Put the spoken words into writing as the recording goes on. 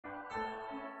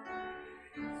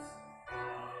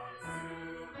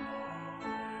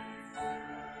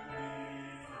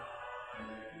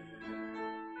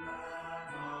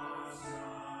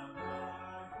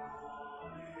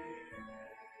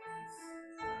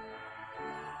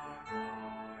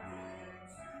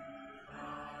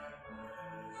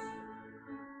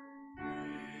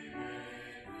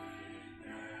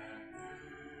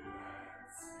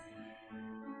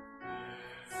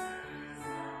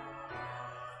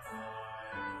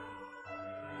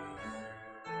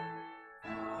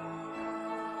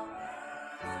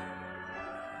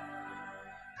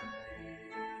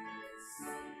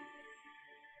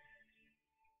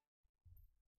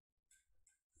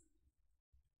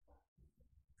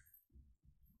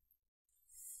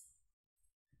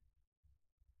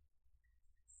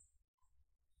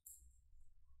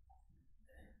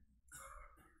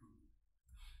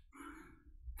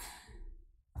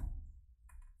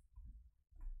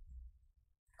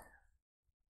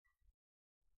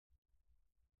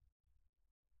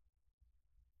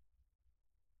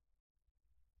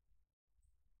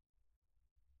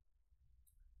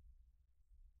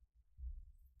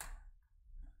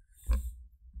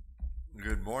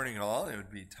Good morning, all. It would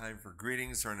be time for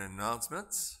greetings or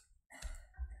announcements.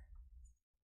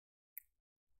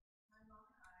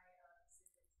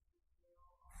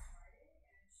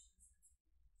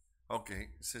 Okay,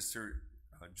 Sister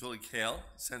Julie Kale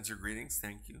sends her greetings.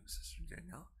 Thank you, Sister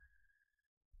Danielle.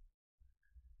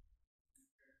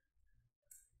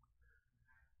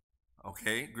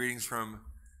 Okay, greetings from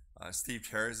Steve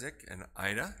Tarazik and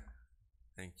Ida.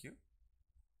 Thank you.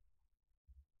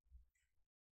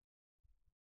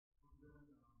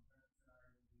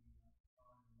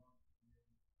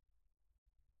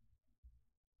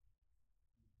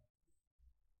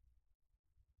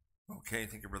 Okay,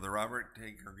 thank you, Brother Robert.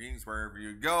 Take your greetings wherever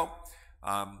you go.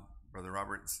 Brother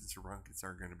Robert and Sister Runkins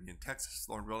are going to be in Texas,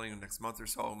 Lord willing, next month or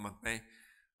so, month May.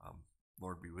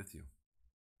 Lord be with you.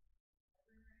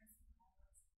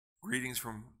 Greetings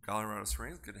from Colorado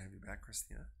Springs. Good to have you back,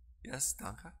 Christina. Yes,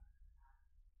 Danka?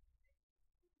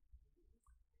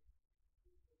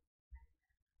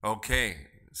 Okay,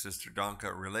 Sister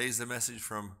Danka relays the message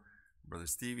from Brother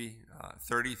Stevie,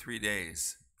 33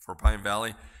 days for Pine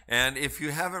Valley. And if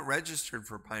you haven't registered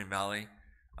for Pine Valley,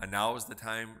 now is the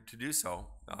time to do so.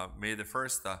 May the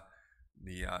 1st,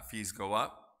 the fees go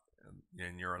up,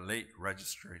 and you're a late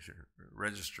register if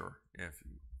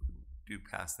you do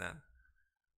pass then.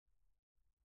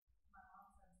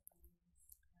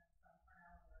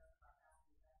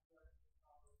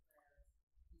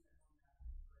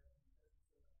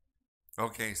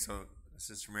 Okay, so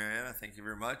Sister Mariana, thank you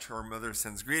very much. Her mother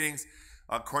sends greetings.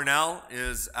 Cornell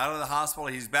is out of the hospital.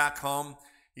 He's back home.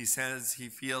 He says he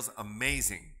feels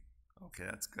amazing. Okay,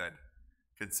 that's good,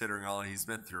 considering all he's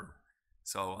been through.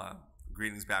 So,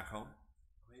 greetings back home.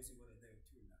 Amazing what they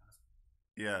do in the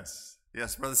hospital. Yes.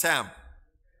 Yes, Brother Sam.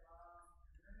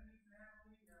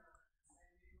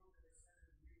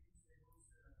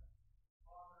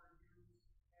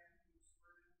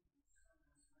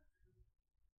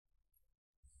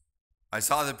 I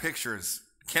saw the pictures.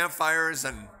 Campfires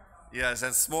and, yes,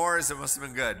 and s'mores. It must have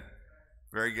been good.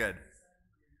 Very good.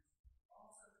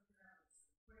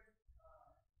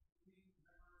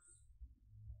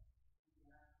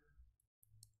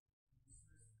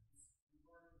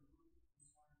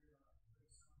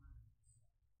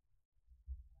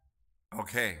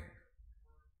 Okay.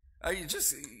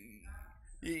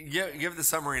 You give the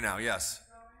summary now. Yes.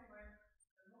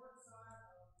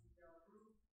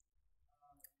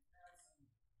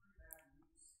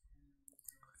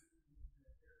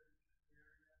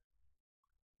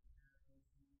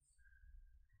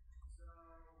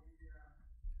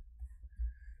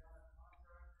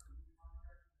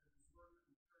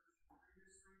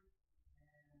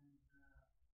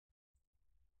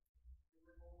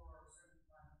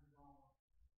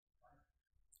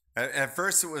 At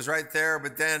first it was right there,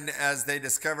 but then as they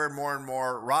discovered more and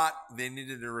more rot, they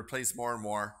needed to replace more and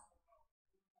more.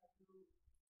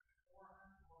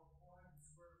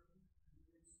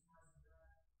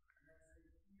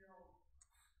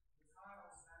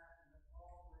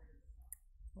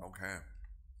 Okay.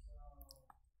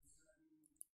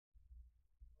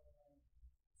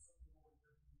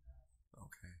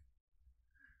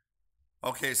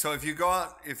 Okay, so if you go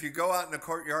out in the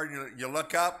courtyard, you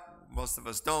look up. Most of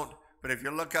us don't, but if you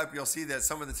look up, you'll see that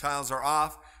some of the tiles are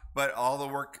off, but all the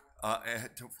work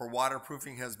for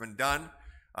waterproofing has been done.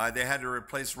 They had to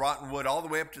replace rotten wood all the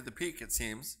way up to the peak, it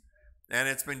seems, and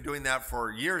it's been doing that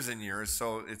for years and years,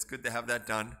 so it's good to have that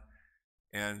done.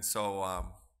 And so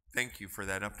thank you for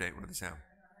that update, Brother Sam.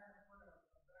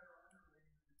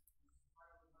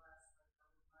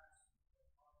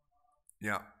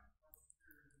 Yeah.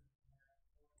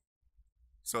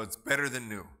 So it's better than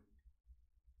new.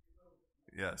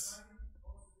 Yes.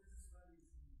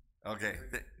 Okay,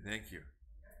 thank you.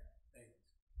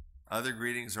 Other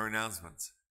greetings or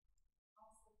announcements?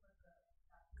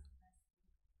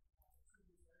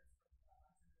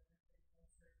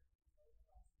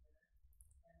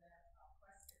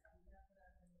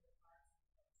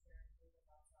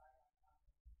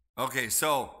 Okay,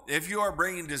 so if you are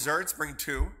bringing desserts, bring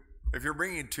 2. If you're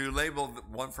bringing 2, label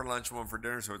one for lunch, one for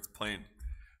dinner, so it's plain.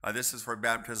 This is for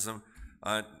baptism.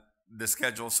 The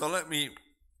schedule. So let me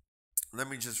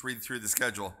just read through the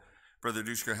schedule Brother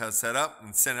Dushka has set up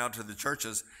and sent out to the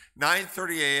churches.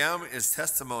 9:30 a.m. is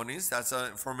testimonies. That's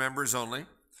for members only.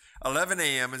 11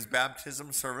 a.m. is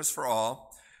baptism service for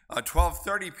all.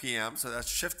 12:30 p.m., so that's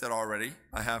shifted already,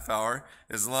 a half hour,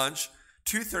 is lunch.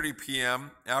 2:30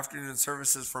 p.m., afternoon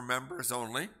services for members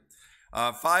only.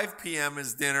 5 p.m.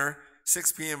 is dinner.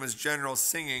 6 p.m. is general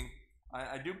singing.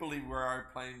 I do believe we are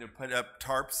planning to put up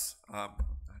tarps,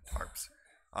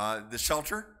 the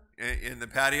shelter in the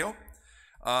patio.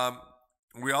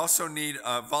 We also need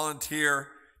a volunteer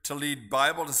to lead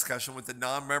Bible discussion with the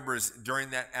non-members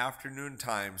during that afternoon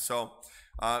time. So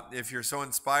if you're so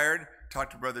inspired, talk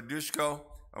to Brother Dushko.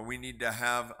 We need to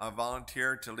have a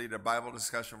volunteer to lead a Bible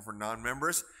discussion for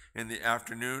non-members in the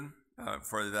afternoon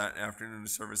for that afternoon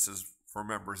services for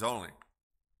members only.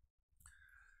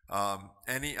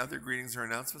 Any other greetings or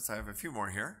announcements? I have a few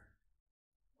more here.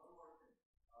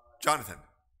 Jonathan.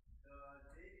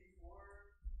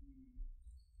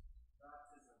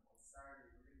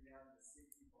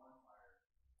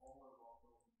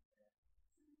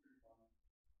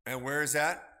 And where is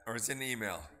that? Or it's in the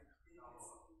email?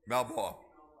 Balboa.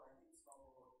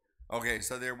 Okay,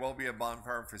 so there will be a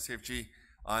bonfire for safety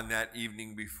on that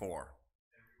evening before.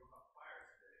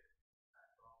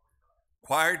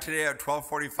 Choir today at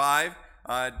 12:45.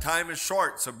 Time is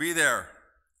short, so be there.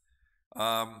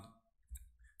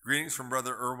 Greetings from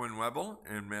Brother Erwin Webble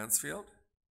in Mansfield.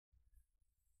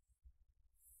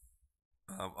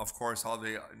 Of course, all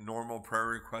the normal prayer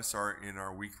requests are in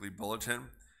our weekly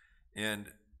bulletin.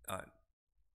 And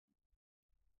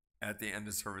at the end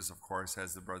of service, of course,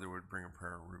 as the brother would bring a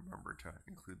prayer, remember to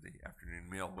include the afternoon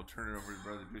meal. We'll turn it over to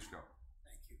Brother Dushko.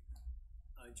 Thank you.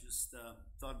 I just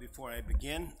thought before I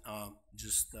begin,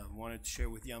 wanted to share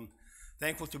with you, I'm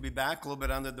thankful to be back, a little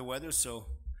bit under the weather, so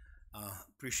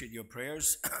appreciate your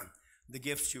prayers, the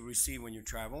gifts you receive when you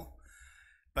travel.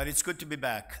 But it's good to be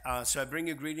back. So I bring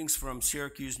you greetings from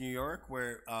Syracuse, New York,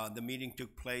 where the meeting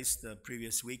took place the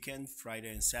previous weekend, Friday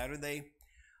and Saturday.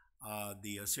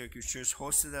 The Syracuse Church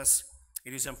hosted us.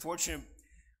 It is unfortunate,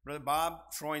 Brother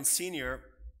Bob Freund Sr.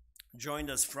 joined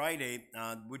us Friday,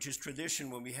 which is tradition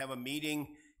when we have a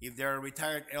meeting. If there are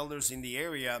retired elders in the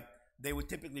area, they would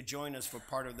typically join us for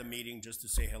part of the meeting just to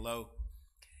say hello.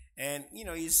 And,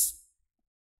 he's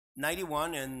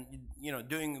 91 and,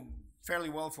 doing fairly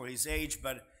well for his age,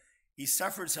 but he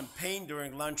suffered some pain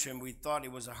during lunch, and we thought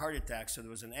it was a heart attack. So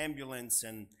there was an ambulance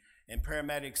and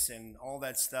paramedics and all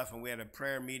that stuff, and we had a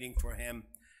prayer meeting for him.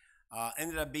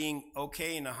 Ended up being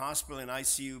okay in the hospital in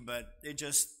ICU, but it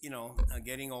just,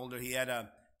 getting older. He had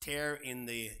a tear in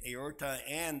the aorta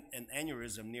and an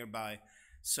aneurysm nearby.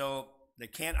 So they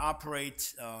can't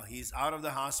operate. He's out of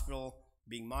the hospital,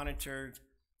 being monitored.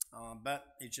 But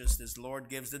it just, as the Lord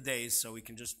gives the days, so we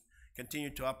can just continue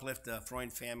to uplift the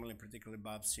Freund family, and particularly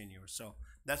Bob Sr. So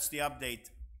that's the update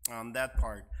on that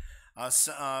part.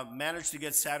 Managed to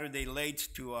get Saturday late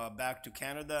to back to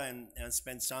Canada and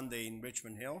spend Sunday in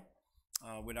Richmond Hill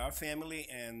with our family,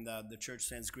 and the church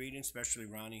sends greetings, especially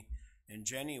Ronnie and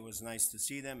Jenny. It was nice to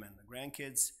see them and the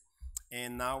grandkids.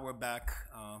 And now we're back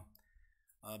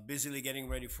busily getting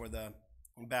ready for the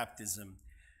baptism.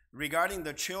 Regarding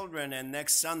the children, and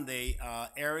next Sunday,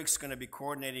 Eric's going to be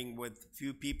coordinating with a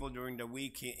few people during the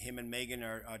week. Him and Megan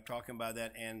are talking about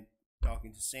that and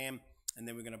talking to Sam, and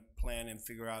then we're going to plan and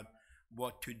figure out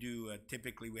what to do.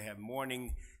 Typically, we have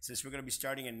morning, since we're going to be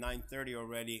starting at 9:30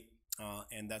 already,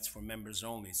 and that's for members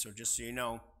only. So just so you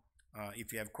know,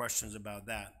 if you have questions about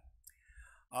that.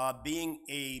 Being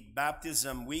a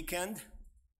baptism weekend,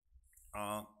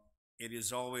 it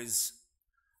is always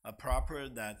proper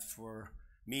that for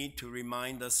me to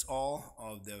remind us all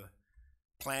of the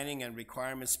planning and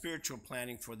requirements, spiritual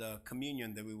planning for the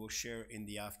communion that we will share in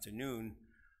the afternoon.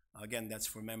 Again, that's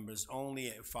for members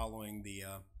only, following the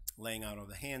laying out of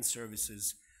the hand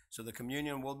services. So the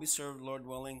communion will be served, Lord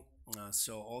willing.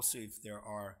 So also, if there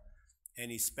are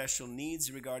any special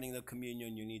needs regarding the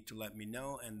communion, you need to let me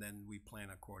know, and then we plan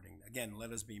accordingly. Again,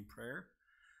 let us be in prayer.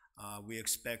 We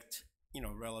expect,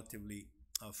 relatively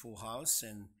a full house,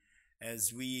 and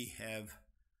as we have,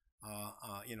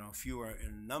 fewer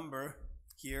in number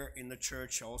here in the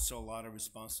church, also a lot of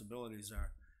responsibilities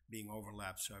are being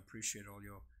overlapped. So I appreciate all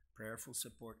your prayerful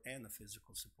support and the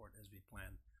physical support as we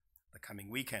plan the coming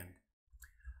weekend.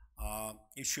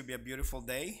 It should be a beautiful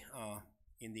day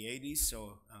in the 80s,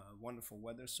 so wonderful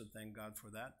weather, so thank God for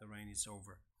that. The rain is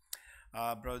over.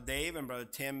 Brother Dave and Brother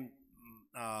Tim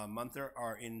Munther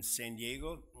are in San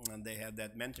Diego, and they have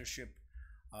that mentorship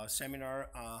seminar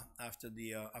after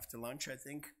lunch, I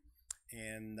think.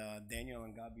 And Daniel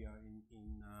and Gabi are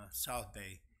in South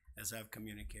Bay, as I've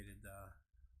communicated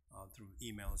through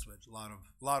emails with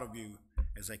a lot of you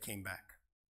as I came back.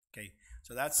 Okay,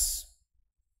 so that's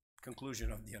conclusion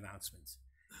of the announcements.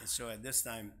 And so at this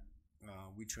time,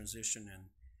 we transition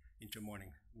into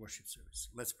morning worship service.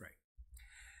 Let's pray.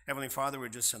 Heavenly Father, we're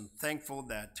just thankful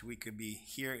that we could be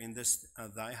here in this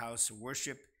thy house of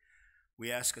worship.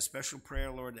 We ask a special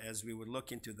prayer, Lord, as we would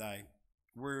look into thy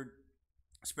word,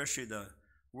 especially the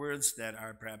words that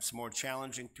are perhaps more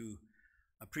challenging to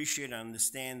appreciate and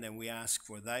understand. And we ask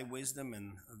for thy wisdom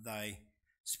and thy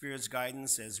Spirit's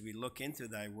guidance as we look into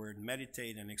thy word,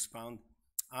 meditate and expound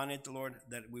on it, Lord,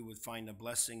 that we would find a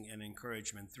blessing and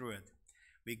encouragement through it.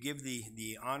 We give thee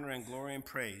the honor and glory and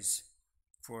praise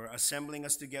for assembling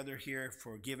us together here,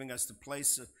 for giving us the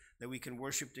place that we can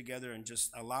worship together, and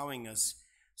just allowing us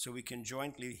so we can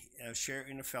jointly share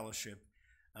in a fellowship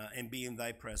and be in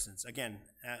thy presence. Again,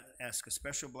 ask a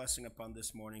special blessing upon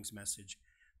this morning's message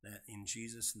in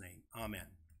Jesus' name. Amen.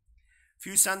 A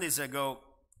few Sundays ago,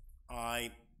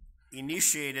 I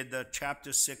initiated the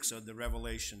chapter 6 of the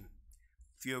Revelation.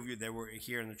 A few of you that were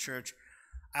here in the church.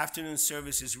 Afternoon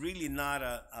service is really not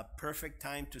a perfect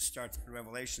time to start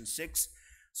Revelation 6.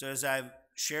 So as I've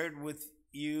shared with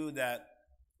you that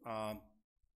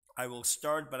I will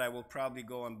start, but I will probably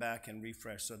go on back and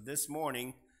refresh. So this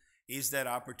morning is that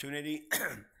opportunity,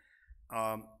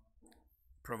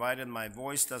 provided my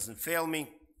voice doesn't fail me.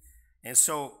 And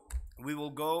so we will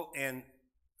go and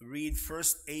read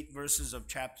first 8 verses of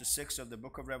chapter 6 of the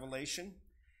book of Revelation.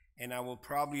 And I will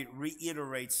probably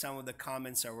reiterate some of the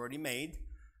comments I already made.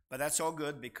 But that's all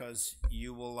good, because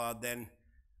you will then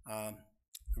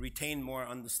retain more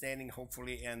understanding,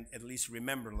 hopefully, and at least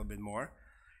remember a little bit more.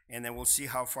 And then we'll see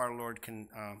how far the Lord can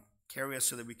carry us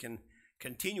so that we can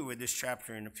continue with this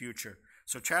chapter in the future.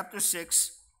 So chapter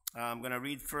 6, I'm going to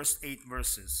read first 8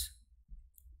 verses.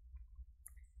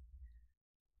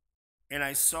 And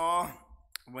I saw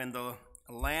when the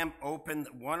Lamb opened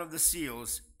one of the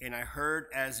seals, and I heard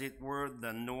as it were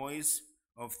the noise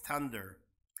of thunder,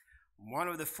 one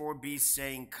of the 4 beasts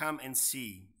saying, "Come and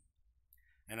see."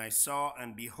 And I saw,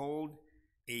 and behold,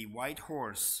 a white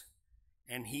horse,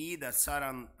 and he that sat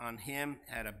on him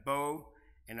had a bow,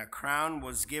 and a crown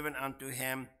was given unto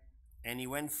him, and he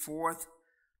went forth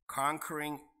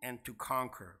conquering and to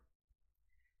conquer.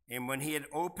 And when he had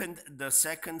opened the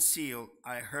second seal,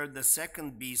 I heard the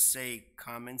second beast say,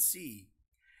 "Come and see."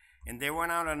 And there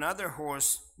went out another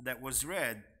horse that was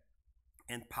red,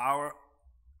 and power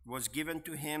was given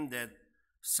to him that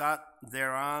sat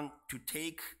thereon to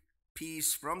take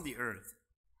peace from the earth,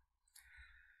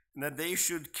 and that they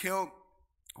should kill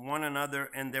one another,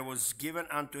 and there was given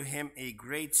unto him a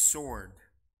great sword.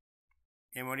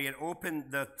 And when he had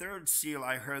opened the third seal,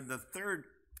 I heard the third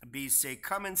beast say,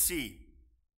 "Come and see."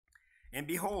 And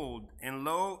behold, and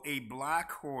lo, a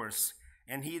black horse,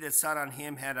 and he that sat on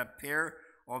him had a pair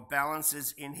of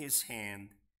balances in his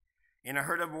hand. And I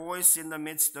heard a voice in the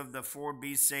midst of the 4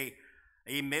 beasts say,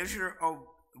 "A measure of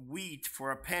wheat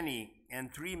for a penny,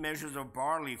 and 3 measures of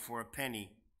barley for a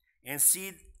penny. And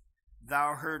see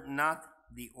thou hurt not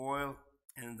the oil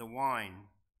and the wine."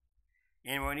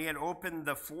 And when he had opened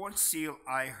the 4th seal,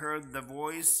 I heard the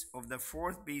voice of the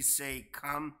 4th beast say,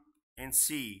 "Come and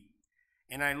see."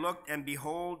 And I looked, and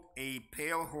behold, a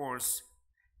pale horse,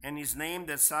 and his name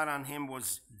that sat on him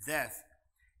was Death.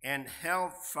 And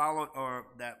hell followed,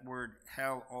 or that word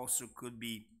hell also could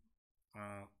be,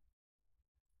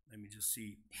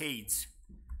 Hades.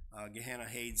 Gehenna,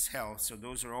 Hades, hell. So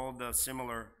those are all the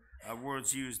similar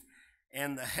words used.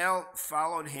 And the hell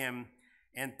followed him,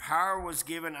 and power was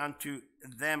given unto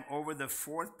them over the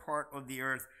 4th part of the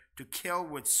earth, to kill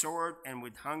with sword, and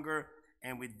with hunger,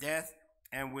 and with death,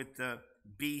 and with the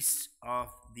beasts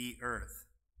of the earth.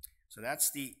 So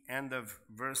that's the end of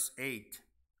verse 8.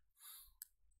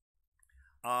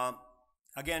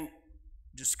 Again,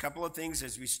 just a couple of things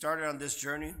as we started on this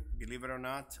journey, believe it or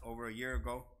not, over a year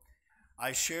ago.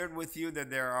 I shared with you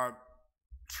that there are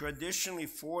traditionally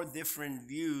 4 different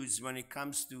views when it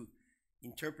comes to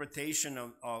interpretation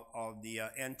of the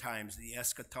end times, the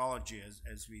eschatology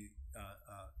as we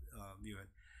view it.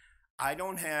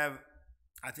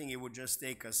 I think it would just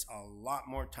take us a lot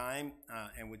more time,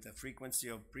 and with the frequency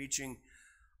of preaching,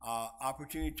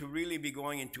 opportunity to really be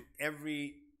going into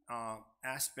every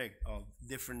aspect of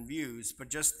different views, but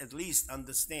just at least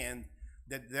understand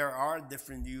that there are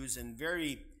different views, and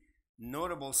very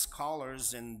notable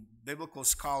scholars and biblical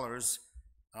scholars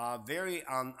vary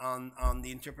on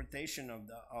the interpretation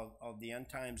of the end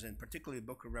times, and particularly the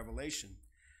book of Revelation.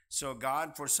 So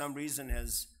God, for some reason,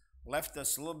 has left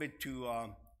us a little bit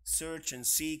to search and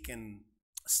seek and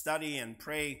study and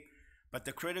pray, but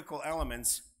the critical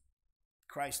elements,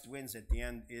 Christ wins at the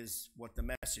end, is what the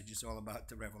message is all about,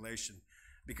 the Revelation.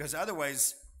 Because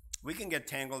otherwise, we can get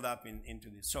tangled up into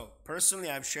this. So personally,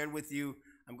 I've shared with you,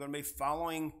 I'm going to be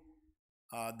following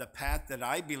the path that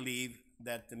I believe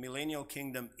that the millennial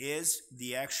kingdom is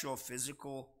the actual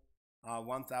physical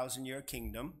 1,000-year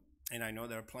kingdom. And I know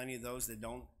there are plenty of those that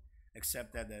don't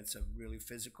accept that it's a really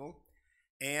physical.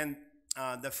 And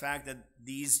the fact that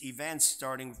these events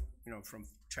starting from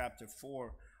chapter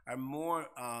 4 are more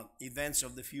events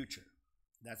of the future.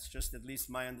 That's just at least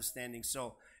my understanding.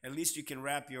 So at least you can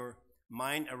wrap your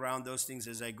mind around those things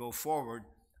as I go forward.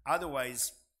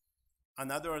 Otherwise,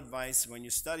 another advice when you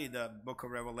study the book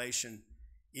of Revelation,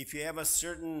 if you have a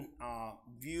certain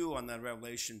view on that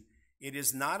revelation, it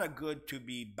is not a good to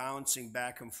be bouncing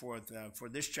back and forth. For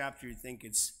this chapter, you think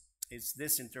it's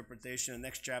this interpretation. The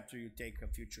next chapter, you take a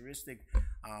futuristic.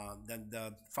 Then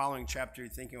the following chapter, you're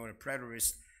thinking about a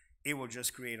preterist. It will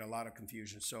just create a lot of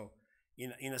confusion. So,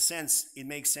 in a sense, it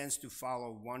makes sense to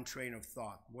follow one train of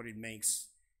thought, what it makes,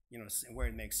 where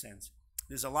it makes sense.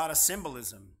 There's a lot of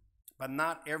symbolism, but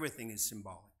not everything is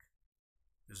symbolic.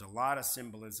 There's a lot of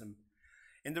symbolism.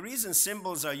 And the reason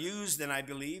symbols are used, and I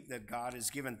believe that God has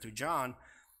given to John,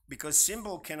 because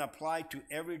symbol can apply to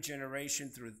every generation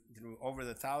through over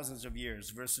the thousands of years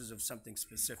versus of something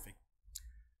specific.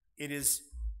 It is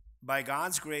by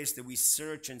God's grace that we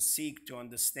search and seek to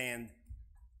understand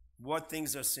what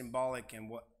things are symbolic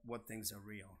and what things are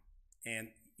real. And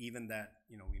even that,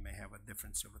 we may have a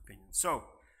difference of opinion. So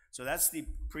that's the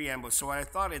preamble. So I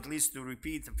thought at least to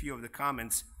repeat a few of the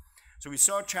comments. So we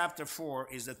saw chapter 4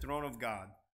 is the throne of God.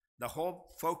 The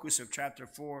whole focus of chapter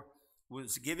 4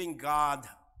 was giving God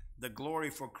the glory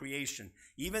for creation.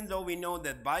 Even though we know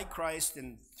that by Christ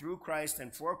and through Christ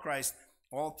and for Christ,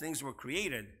 all things were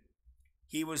created,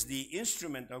 he was the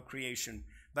instrument of creation,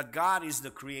 but God is the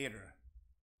creator.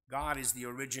 God is the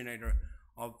originator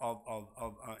of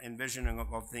envisioning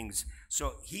of things.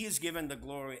 So he is given the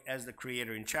glory as the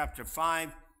creator. In chapter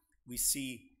 5, we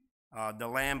see the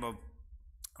Lamb of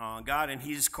God, and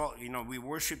he's called, we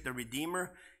worship the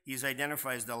Redeemer. He's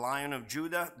identified as the Lion of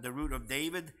Judah, the Root of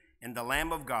David, and the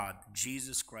Lamb of God,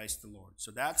 Jesus Christ the Lord.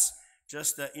 So that's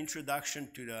just the introduction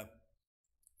to the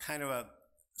kind of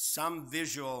some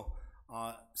visual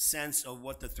sense of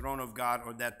what the throne of God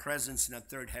or that presence in the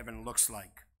third heaven looks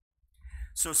like.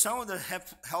 So some of the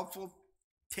helpful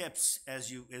tips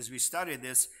as we study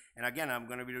this, and again, I'm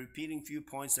going to be repeating a few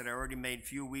points that I already made a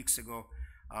few weeks ago,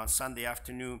 Sunday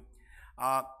afternoon.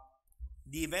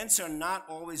 The events are not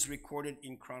always recorded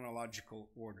in chronological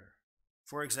order.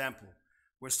 For example,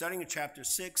 we're studying chapter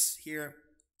 6 here,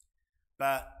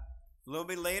 but a little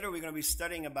bit later, we're going to be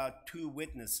studying about 2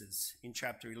 witnesses in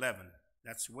chapter 11.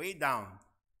 That's way down.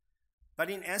 But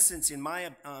in essence, in my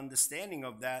understanding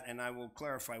of that, and I will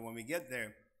clarify when we get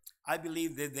there, I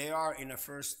believe that they are in the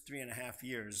first 3.5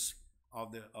 years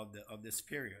of this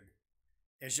period.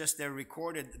 It's just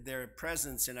their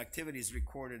presence and activities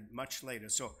recorded much later.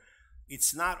 So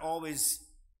it's not always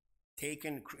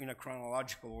taken in a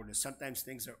chronological order. Sometimes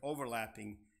things are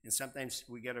overlapping, and sometimes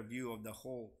we get a view of the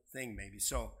whole thing maybe.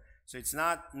 So it's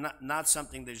not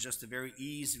something that's just very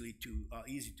easy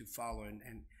to follow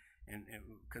and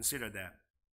consider that.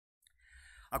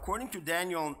 According to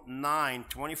Daniel 9,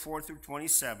 24 through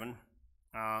 27,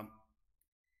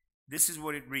 this is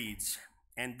what it reads.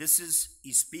 And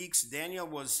he speaks, Daniel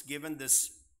was given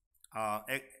this,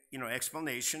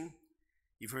 explanation.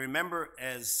 If you remember,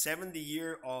 as 70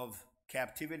 year of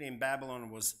captivity in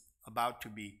Babylon was about to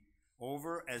be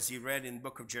over, as he read in the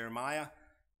book of Jeremiah,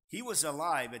 he was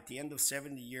alive at the end of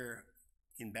 70 year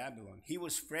in Babylon. He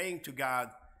was praying to God,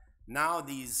 now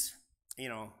these,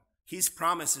 his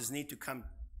promises need to come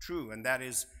true, and that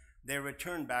is their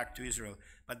return back to Israel.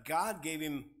 But God gave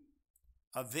him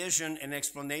a vision and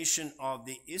explanation of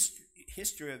the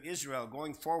history of Israel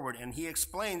going forward, and he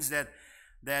explains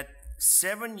that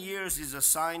 7 years is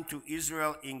assigned to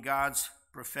Israel in God's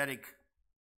prophetic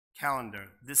calendar,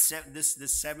 this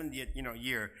 70th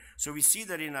year. So we see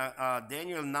that in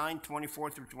Daniel 9,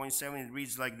 24 through 27, it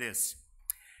reads like this.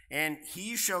 And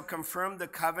he shall confirm the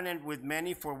covenant with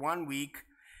many for 1 week,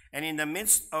 and in the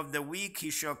midst of the week he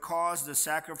shall cause the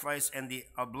sacrifice and the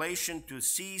oblation to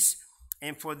cease,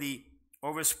 and for the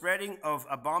overspreading of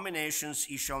abominations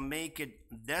he shall make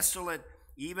it desolate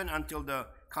even until the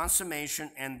consummation,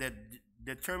 and the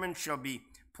determined shall be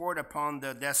poured upon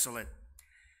the desolate.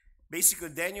 Basically,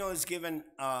 Daniel is given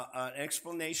an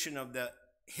explanation of the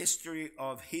history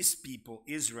of his people,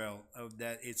 Israel, of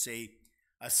that it's a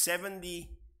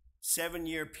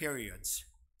 77-year periods,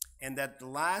 and that the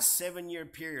last 7-year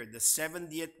period, the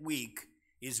 70th week,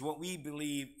 is what we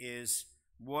believe is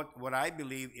what I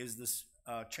believe is this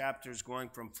chapters going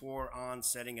from 4 on,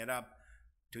 setting it up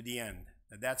to the end.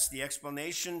 That's the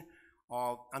explanation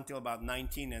of until about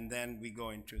 19, and then we go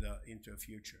into a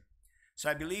future. So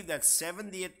I believe that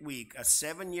 70th week, a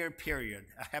 7-year period,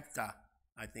 a heptah,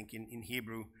 I think in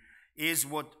Hebrew, is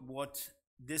what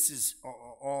this is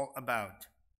all about.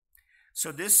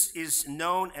 So this is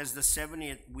known as the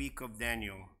 70th week of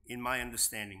Daniel, in my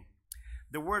understanding.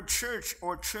 The word church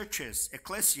or churches,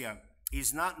 ecclesia,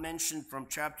 is not mentioned from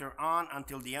chapter on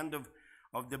until the end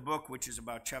of the book, which is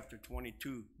about chapter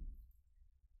 22.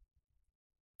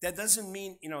 That doesn't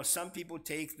mean, some people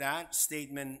take that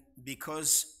statement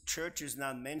because church is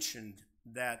not mentioned,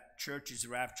 that church is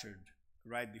raptured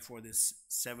right before this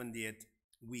 70th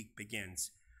week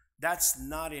begins. That's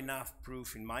not enough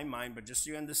proof in my mind, but just so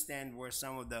you understand where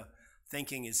some of the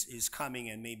thinking is coming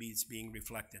and maybe it's being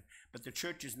reflected. But the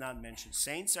church is not mentioned.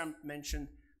 Saints are mentioned,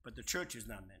 but the church is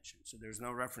not mentioned. So there's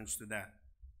no reference to that.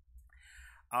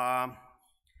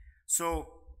 So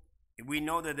we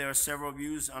know that there are several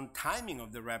views on timing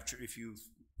of the rapture. If you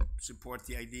support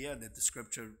the idea that the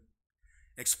scripture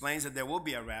explains that there will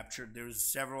be a rapture, there's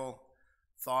several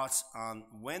thoughts on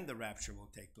when the rapture will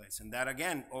take place. And that,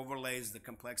 again, overlays the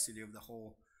complexity of the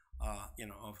whole,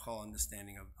 of whole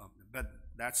understanding of it. But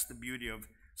that's the beauty of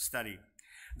study.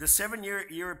 The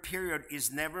 7-year period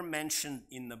is never mentioned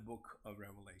in the book of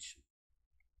Revelation.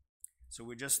 So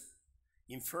we're just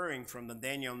inferring from the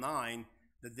Daniel 9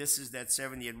 that this is that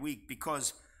 70th week,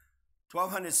 because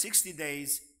 1260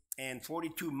 days and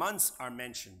 42 months are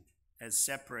mentioned as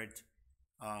separate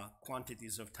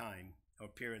quantities of time or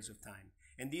periods of time.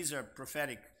 And these are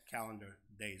prophetic calendar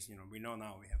days. We know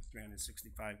now we have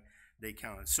 365-day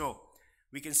calendar. So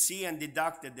we can see and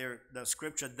deduct that the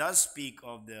scripture does speak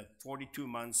of the 42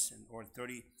 months or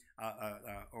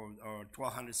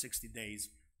 1260 days,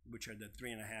 which are the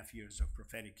 3.5 years of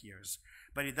prophetic years.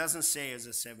 But it doesn't say as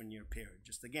a 7-year period.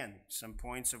 Just again, some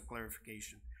points of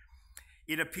clarification.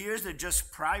 It appears that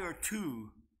just prior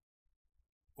to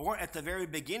or at the very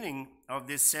beginning of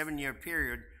this 7-year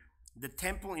period, the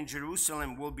temple in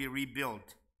Jerusalem will be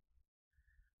rebuilt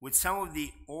with some of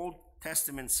the Old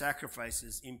Testament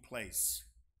sacrifices in place.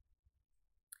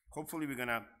 Hopefully we're going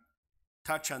to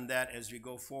touch on that as we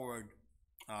go forward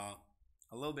a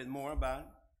little bit more about it.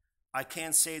 I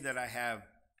can't say that I have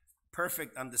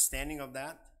perfect understanding of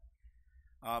that,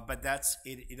 but that's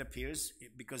it appears,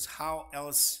 because how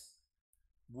else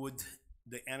would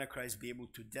the Antichrist be able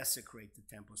to desecrate the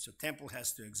temple? So temple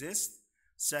has to exist,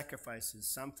 sacrifices,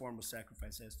 some form of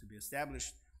sacrifice has to be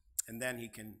established, and then he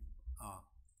can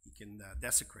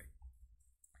desecrate.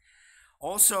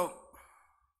 Also,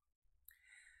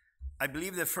 I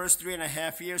believe the first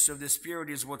 3.5 years of this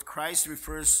period is what Christ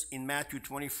refers in Matthew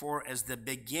 24 as the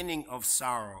beginning of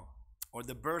sorrow, or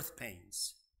the birth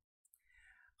pains.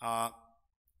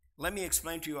 Let me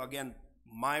explain to you again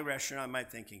my rationale, my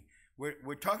thinking.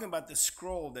 We're talking about the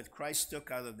scroll that Christ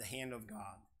took out of the hand of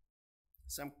God.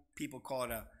 Some people call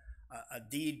it a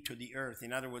deed to the earth.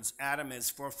 In other words, Adam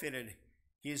has forfeited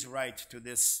his right to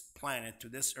this planet, to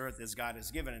this earth as God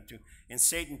has given it to, and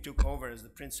Satan took over as the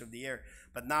prince of the air.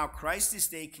 But now Christ is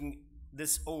taking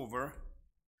this over,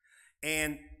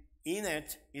 and in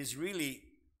it is really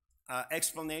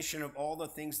explanation of all the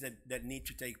things that need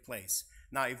to take place.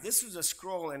 Now, if this was a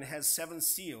scroll and it has 7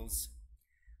 seals,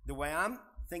 the way I'm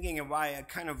thinking and why I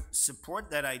kind of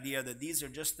support that idea that these are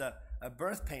just a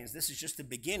birth pains, this is just the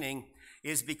beginning,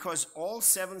 is because all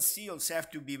 7 seals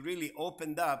have to be really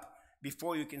opened up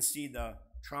before you can see the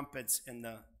trumpets and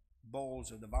the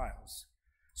bowls or the vials.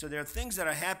 So there are things that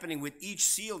are happening with each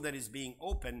seal that is being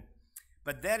opened,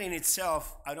 but that in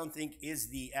itself I don't think is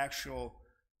the actual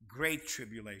great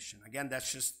tribulation. Again,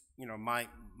 that's just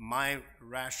my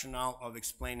rationale of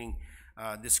explaining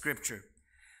the scripture.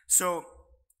 So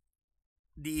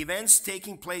the events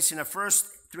taking place in the first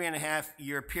 3.5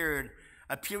 year period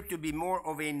appear to be more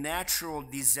of a natural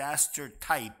disaster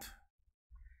type,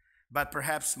 but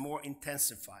perhaps more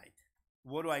intensified.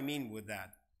 What do I mean with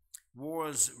that?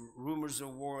 Wars, rumors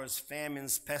of wars,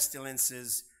 famines,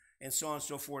 pestilences, and so on and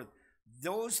so forth.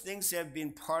 Those things have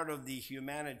been part of the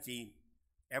humanity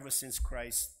ever since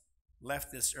Christ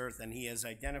left this earth, and he has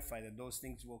identified that those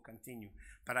things will continue.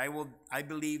 But I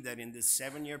believe that in this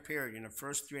 7-year period, in the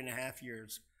first 3.5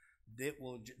 years, that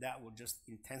will just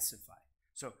intensify.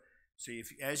 So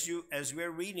if as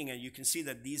we're reading it, you can see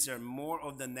that these are more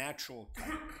of the natural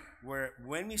type, where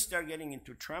when we start getting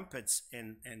into trumpets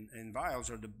and vials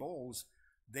or the bowls,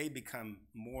 they become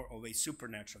more of a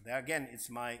supernatural. That, again, it's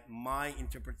my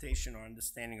interpretation or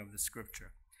understanding of the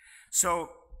scripture.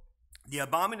 So the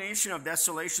abomination of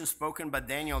desolation spoken by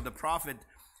Daniel the prophet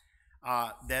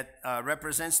that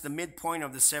represents the midpoint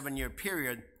of the 7-year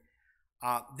period,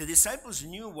 the disciples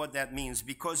knew what that means,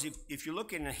 because if you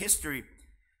look in the history,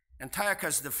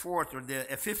 Antiochus IV, or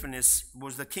the Epiphanes,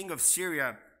 was the king of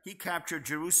Syria. He captured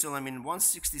Jerusalem in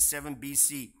 167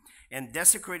 BC and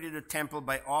desecrated the temple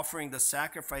by offering the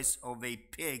sacrifice of a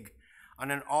pig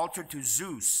on an altar to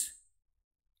Zeus.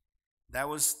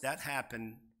 That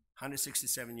happened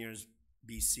 167 years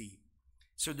BC.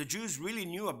 So the Jews really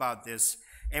knew about this,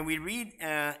 And we read,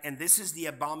 and this is the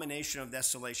abomination of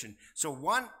desolation. So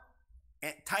one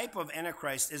type of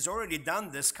Antichrist has already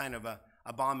done this kind of a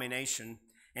abomination.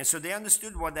 And so they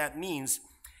understood what that means.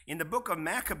 In the book of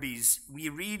Maccabees, we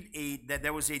read that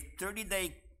there was a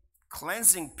 30-day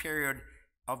cleansing period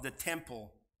of the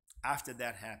temple after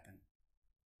that happened.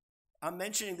 I'm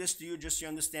mentioning this to you just so you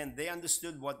understand. They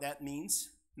understood what that means,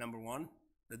 number one,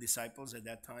 the disciples at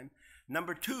that time.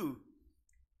 Number two,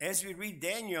 as we read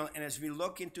Daniel and as we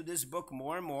look into this book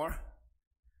more and more,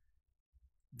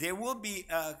 there will be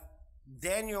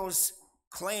Daniel's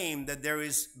claim that there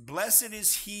is, blessed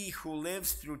is he who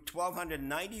lives through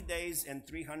 1290 days and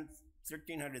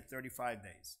 1335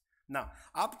 days. Now,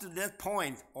 up to that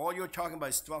point, all you're talking about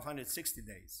is 1260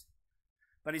 days.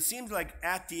 But it seems like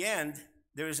at the end,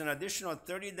 there is an additional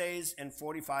 30 days and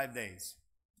 45 days.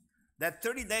 That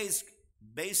 30 days,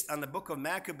 based on the book of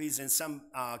Maccabees and some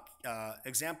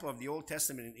example of the Old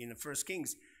Testament in the First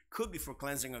Kings, could be for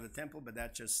cleansing of the temple, but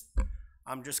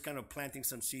I'm just kind of planting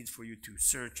some seeds for you to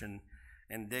search and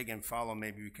dig and follow.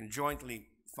 Maybe we can jointly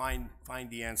find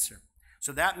the answer.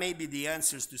 So that may be the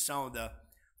answers to some of the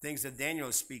things that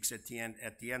Daniel speaks at the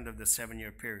end of the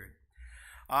 7-year period.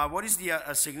 What is the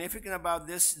significant about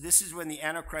this? This is when the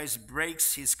Antichrist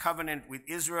breaks his covenant with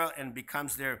Israel and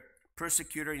becomes their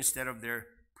persecutor instead of their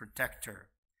protector.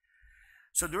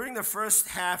 So during the first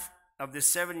half of the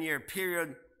 7-year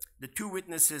period, the two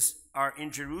witnesses are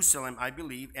in Jerusalem, I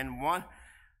believe, and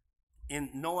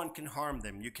no one can harm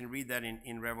them. You can read that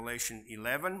in Revelation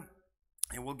 11,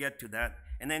 and we'll get to that.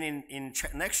 And then in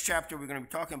next chapter, we're going to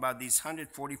be talking about these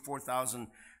 144,000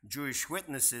 Jewish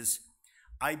witnesses.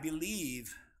 I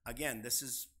believe, again, this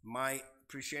is my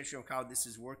appreciation of how this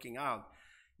is working out,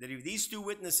 that if these two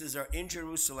witnesses are in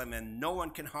Jerusalem and no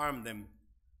one can harm them,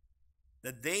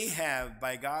 that they have,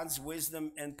 by God's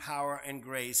wisdom and power and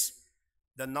grace,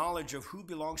 the knowledge of who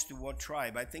belongs to what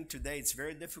tribe. I think today it's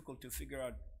very difficult to figure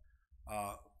out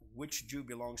which Jew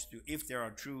belongs to, if there are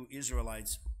true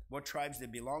Israelites, what tribes they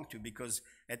belong to, because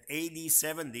at AD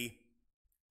 70,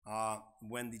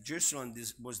 when the Jerusalem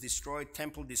was destroyed,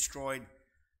 temple destroyed,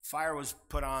 fire was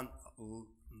put on,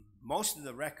 most of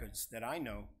the records that I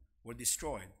know were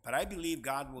destroyed. But I believe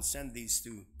God will send these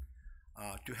to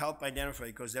help identify,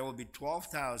 because there will be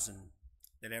 12,000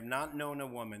 that have not known a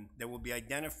woman that will be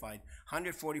identified,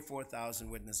 144,000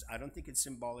 witnesses. I don't think it's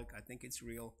symbolic. I think it's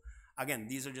real. Again,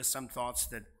 these are just some thoughts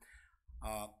that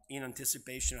in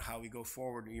anticipation of how we go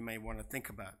forward, you may want to think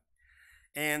about.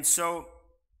 And so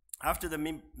after the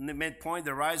midpoint,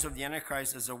 the rise of the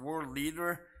Antichrist as a world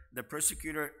leader, the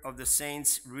persecutor of the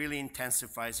saints really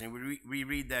intensifies, and we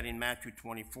read that in Matthew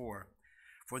 24.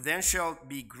 For then shall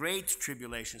be great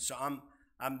tribulation. So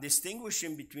I'm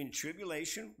distinguishing between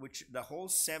tribulation, which the whole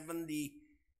 70th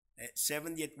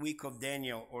week of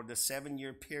Daniel, or the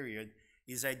 7-year period,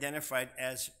 is identified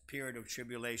as period of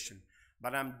tribulation.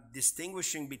 But I'm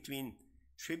distinguishing between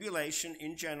tribulation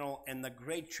in general and the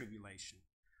great tribulation.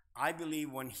 I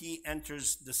believe when he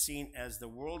enters the scene as the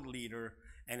world leader,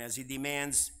 and as he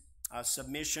demands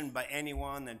submission by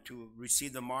anyone and to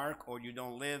receive the mark, or you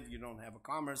don't live, you don't have a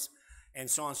commerce, and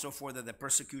so on and so forth, that the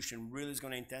persecution really is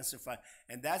going to intensify.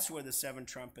 And that's where the 7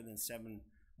 trumpet and 7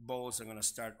 bowls are going to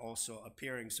start also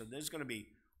appearing. So there's going to be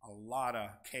a lot of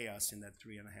chaos in that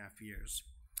 3.5 years.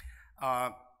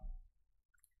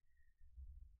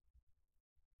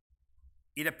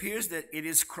 It appears that it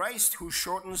is Christ who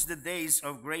shortens the days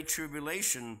of great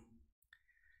tribulation.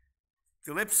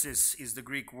 Philipsis is the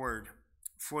Greek word,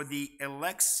 for the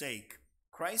elect's sake.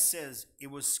 Christ says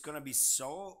it was going to be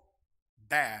so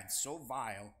bad, so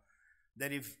vile,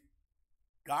 that if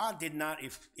God did not,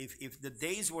 if the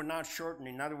days were not shortened,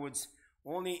 in other words,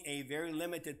 only a very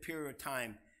limited period of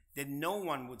time, that no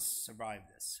one would survive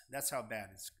this. That's how bad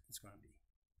it's going to be.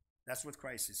 That's what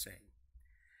Christ is saying.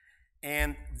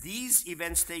 And these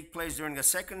events take place during the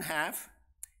second half,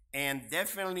 and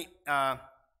definitely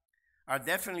are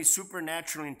definitely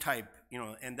supernatural in type,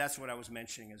 and that's what I was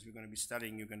mentioning as we're going to be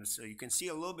studying. You can see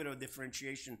a little bit of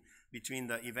differentiation between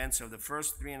the events of the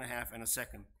first 3.5 and the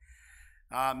second.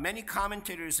 Many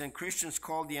commentators and Christians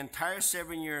call the entire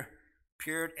 7-year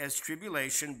period as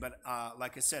tribulation, but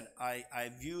like I said, I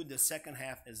view the second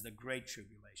half as the great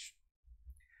tribulation.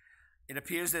 It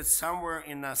appears that somewhere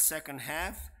in the second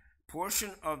half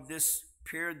portion of this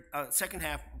period, second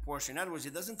half portion, in other words,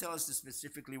 it doesn't tell us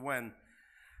specifically when,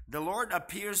 the Lord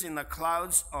appears in the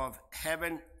clouds of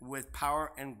heaven with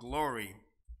power and glory.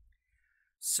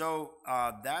 So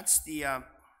that's the, and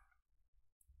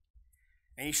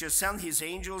he shall send his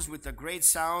angels with the great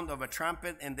sound of a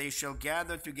trumpet, and they shall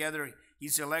gather together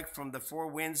his elect from the 4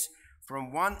 winds,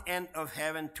 from one end of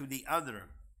heaven to the other.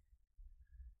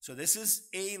 So this is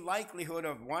a likelihood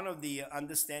of one of the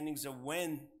understandings of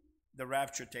when the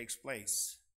rapture takes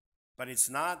place. But it's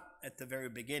not at the very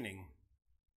beginning.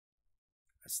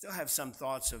 I still have some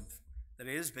thoughts of that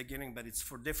it is beginning, but it's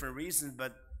for different reasons,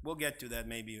 but we'll get to that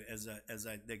maybe as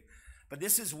I dig. But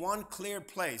this is one clear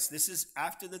place. This is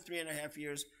after the 3.5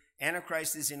 years.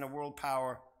 Antichrist is in a world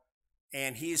power,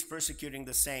 and he is persecuting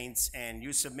the saints, and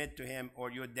you submit to him or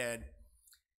you're dead.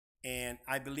 And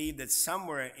I believe that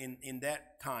somewhere in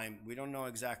that time, we don't know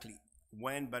exactly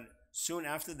when, but soon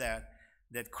after that,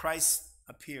 that Christ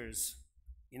appears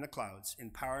in the clouds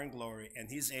in power and glory, and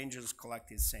his angels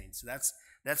collect his saints. So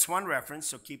that's one reference,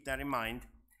 so keep that in mind.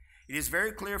 It is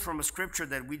very clear from a scripture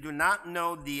that we do not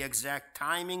know the exact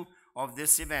timing of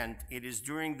this event. It is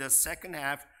during the second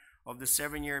half of the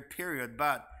 7-year period,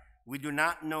 but we do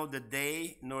not know the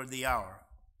day nor the hour.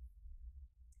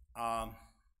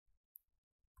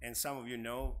 And some of you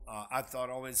know, I thought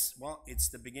always, well, it's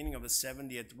the beginning of the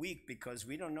 70th week because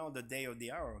we don't know the day or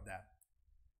the hour of that.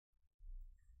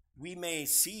 We may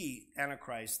see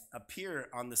Antichrist appear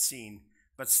on the scene,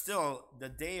 but still the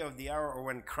day of the hour or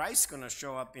when Christ's going to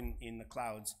show up in the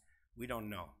clouds, we don't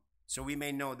know. So we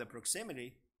may know the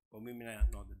proximity, but we may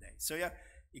not know the day. So yeah,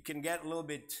 it can get a little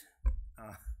bit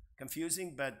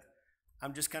confusing, but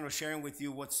I'm just kind of sharing with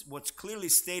you what's clearly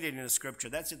stated in the scripture.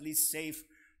 That's at least safe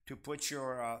to put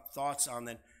your thoughts on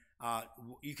it.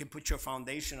 You can put your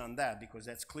foundation on that because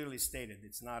that's clearly stated.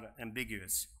 It's not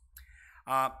ambiguous.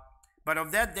 But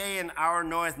of that day and hour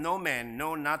knoweth no man,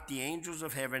 no, not the angels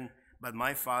of heaven, but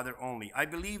my Father only. I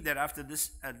believe that after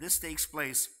this takes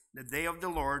place, the day of the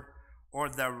Lord, or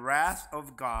the wrath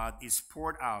of God, is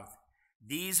poured out.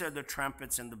 These are the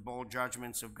trumpets and the bold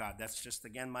judgments of God. That's just,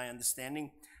 again, my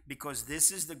understanding, because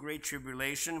this is the great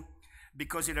tribulation,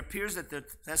 because it appears that the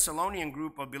Thessalonian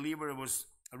group of believers was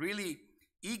really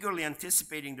eagerly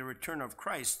anticipating the return of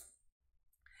Christ.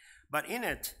 But in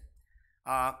it,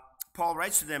 Paul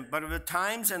writes to them, but of the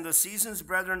times and the seasons,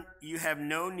 brethren, you have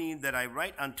no need that I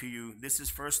write unto you. This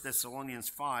is 1 Thessalonians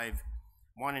 5,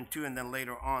 1 and 2, and then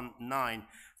later on 9.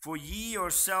 For ye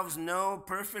yourselves know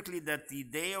perfectly that the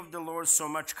day of the Lord so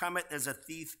much cometh as a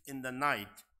thief in the night.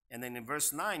 And then in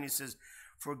verse 9 he says,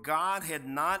 for God had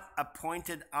not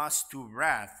appointed us to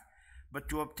wrath, but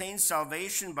to obtain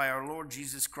salvation by our Lord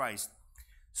Jesus Christ.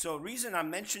 So the reason I'm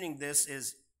mentioning this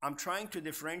is I'm trying to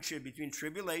differentiate between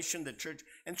tribulation, the church,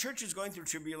 and church is going through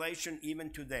tribulation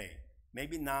even today.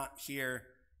 Maybe not here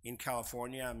in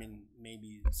California. I mean,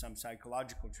 maybe some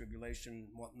psychological tribulation,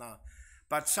 whatnot.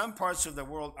 But some parts of the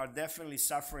world are definitely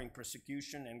suffering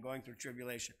persecution and going through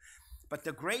tribulation. But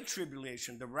the great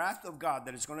tribulation, the wrath of God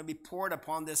that is going to be poured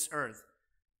upon this earth,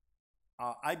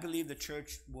 I believe the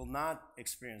church will not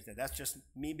experience that. That's just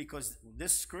me, because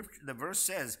this scripture, the verse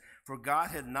says, for God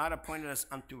had not appointed us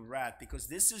unto wrath, because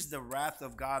this is the wrath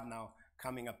of God now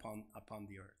coming upon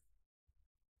the earth.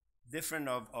 Different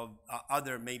of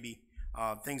other maybe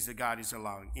things that God is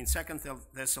allowing. In 2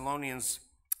 Thessalonians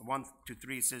 1-3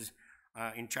 it says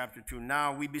in chapter 2,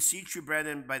 now we beseech you,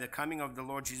 brethren, by the coming of the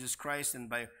Lord Jesus Christ and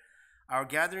by our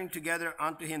gathering together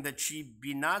unto him, that ye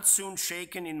be not soon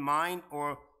shaken in mind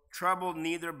or troubled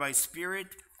neither by spirit,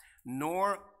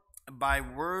 nor by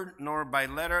word, nor by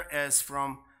letter, as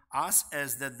from us,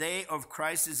 as the day of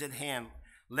Christ is at hand.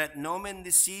 Let no man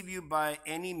deceive you by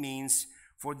any means,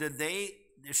 for the day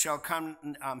shall come,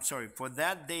 for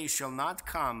that day shall not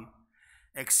come,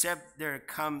 except there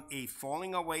come a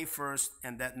falling away first,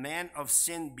 and that man of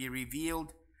sin be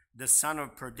revealed, the son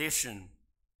of perdition.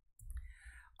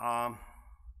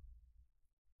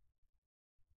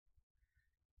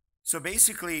 So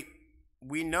basically,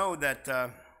 we know that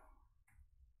the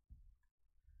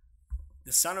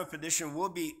son of perdition will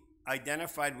be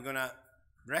identified. We're going to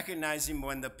recognize him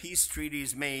when the peace treaty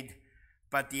is made,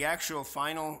 but the actual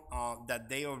final, that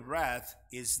day of wrath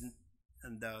is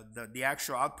the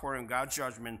actual outpouring of God's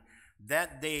judgment.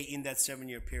 That day in that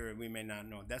 7-year period, we may not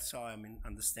know. That's how I'm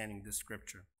understanding the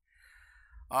scripture.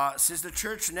 Since the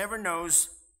church never knows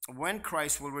when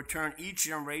Christ will return, each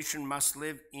generation must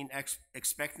live in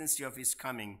expectancy of his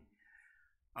coming.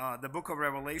 The book of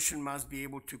Revelation must be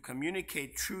able to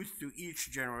communicate truth to each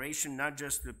generation, not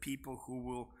just the people who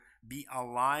will be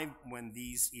alive when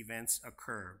these events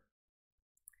occur.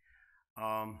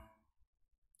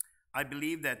 I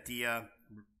believe that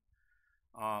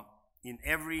in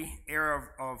every era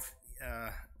of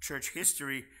church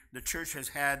history, the church has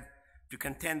had to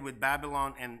contend with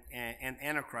Babylon and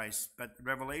Antichrist. But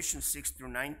Revelation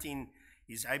 6-19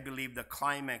 is, I believe, the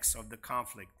climax of the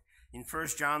conflict. In 1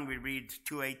 John we read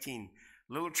 2:18,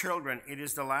 little children, it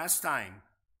is the last time,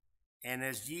 and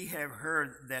as ye have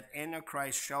heard that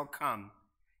Antichrist shall come,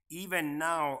 even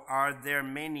now are there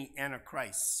many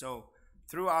antichrists. So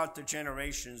throughout the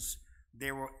generations,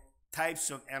 there were types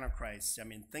of antichrists. I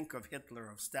mean, think of Hitler,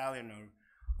 of Stalin,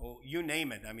 or you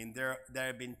name it. I mean, there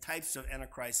have been types of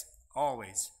antichrists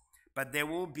always. But there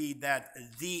will be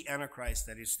the antichrist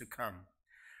that is to come,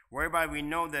 whereby we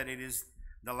know that it is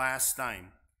the last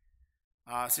time.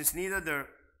 Since neither the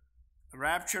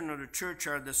rapture nor the church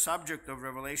are the subject of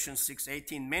Revelation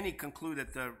 6:18, many conclude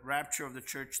that the rapture of the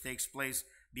church takes place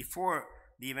before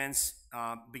the events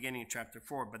beginning in chapter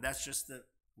 4. But that's just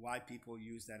why people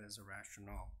use that as a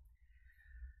rationale.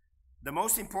 The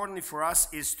most importantly for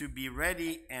us is to be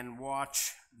ready and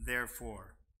watch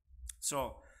therefore.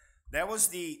 So that was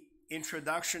the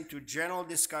introduction to general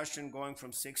discussion going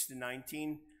from 6 to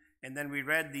 19. And then we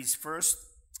read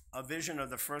a vision of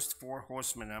the first four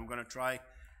horsemen. I'm going to try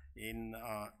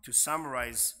to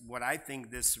summarize what I think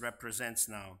this represents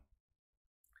now.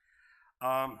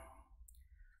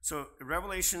 So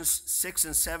Revelations 6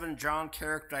 and 7, John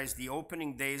characterized the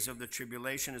opening days of the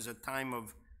tribulation as a time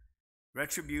of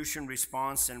retribution,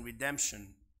 response, and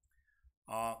redemption.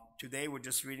 Today we're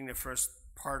just reading the first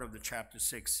part of the chapter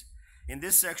 6. In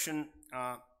this section,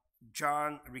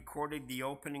 John recorded the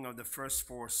opening of the first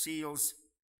four seals.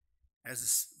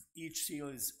 As each seal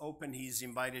is opened, he is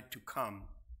invited to come.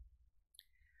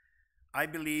 I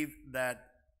believe that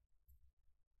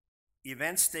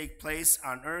events take place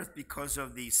on earth because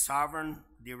of the sovereign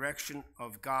direction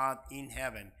of God in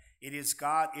heaven. It is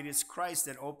God, it is Christ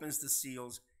that opens the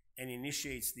seals and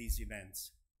initiates these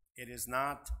events. It is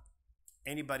not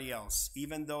anybody else,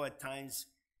 even though at times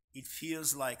it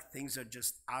feels like things are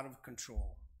just out of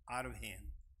control, out of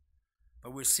hand.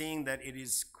 But we're seeing that it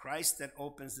is Christ that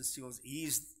opens the seals.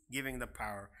 He's giving the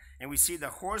power. And we see the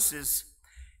horses,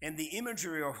 and the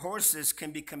imagery of horses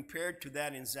can be compared to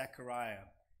that in Zechariah.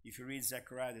 If you read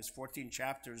Zechariah, there's 14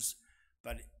 chapters,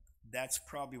 but that's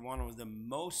probably one of the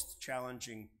most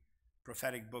challenging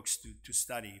prophetic books to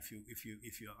study if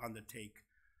you undertake,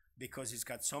 because it's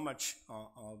got so much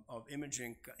of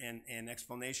imaging and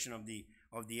explanation of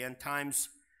the end times,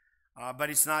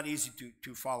 but it's not easy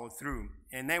to follow through.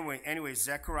 And anyway,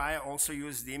 Zechariah also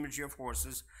uses the imagery of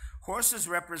horses. Horses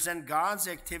represent God's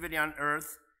activity on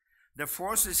earth, the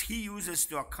forces he uses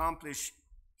to accomplish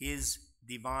his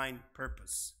divine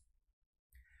purpose.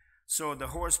 So the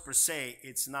horse per se,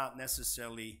 it's not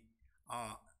necessarily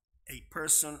a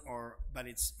person, but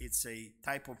it's a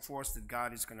type of force that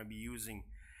God is going to be using.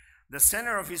 The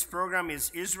center of his program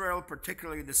is Israel,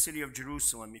 particularly the city of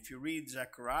Jerusalem. If you read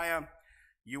Zechariah,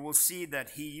 you will see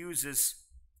that he uses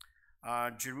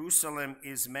Jerusalem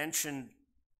is mentioned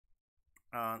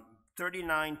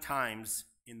 39 times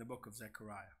in the book of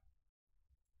Zechariah,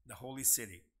 the holy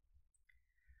city.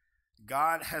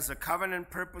 God has a covenant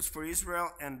purpose for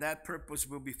Israel, and that purpose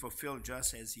will be fulfilled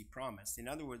just as he promised. In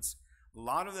other words, a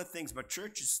lot of the things, but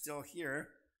church is still here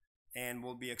and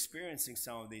will be experiencing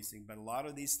some of these things, but a lot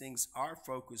of these things are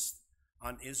focused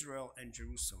on Israel and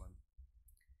Jerusalem.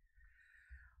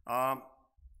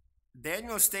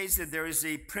 Daniel states that there is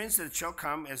a prince that shall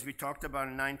come, as we talked about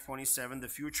in 9:27, the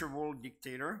future world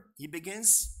dictator. He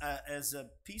begins as a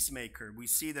peacemaker. We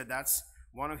see that that's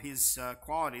one of his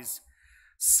qualities.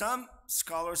 Some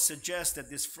scholars suggest that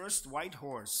this first white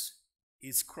horse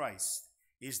is Christ,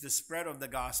 is the spread of the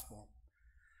gospel.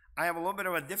 I have a little bit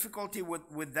of a difficulty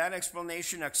with that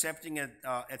explanation, accepting it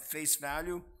at face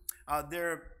value.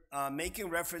 They're making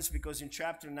reference because in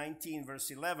chapter 19, verse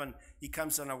 11, he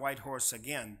comes on a white horse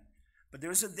again. But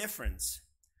there's a difference.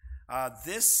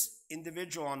 This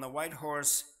individual on the white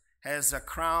horse has a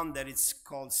crown that it's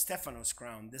called Stephanos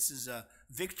crown. This is a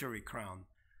victory crown.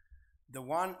 The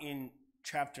one in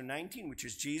chapter 19, which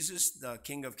is Jesus, the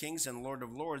King of Kings and Lord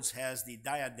of Lords, has the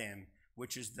diadem,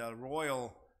 which is the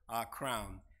royal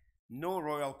crown. No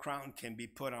royal crown can be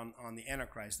put on the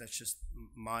Antichrist. That's just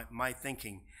my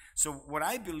thinking. So what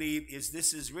I believe is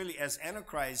this is really as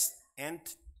Antichrist and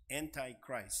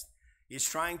Antichrist is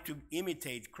trying to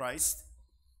imitate Christ,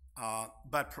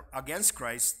 but against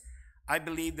Christ. I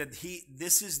believe that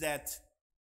this is that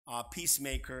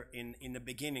peacemaker in the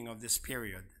beginning of this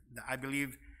period. I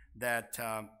believe that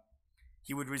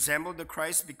he would resemble the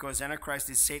Christ because Antichrist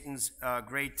is Satan's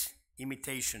great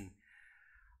imitation.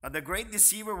 The great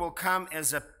deceiver will come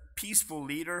as a peaceful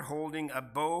leader holding a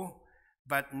bow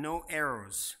but no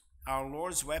arrows. Our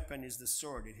Lord's weapon is the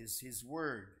sword. It is his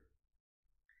word.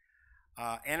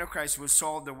 Antichrist will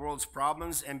solve the world's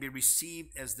problems and be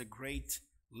received as the great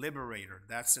liberator.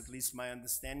 That's at least my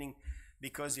understanding,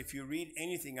 because if you read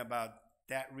anything about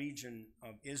that region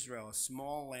of Israel, a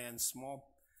small land,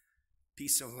 small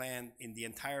piece of land in the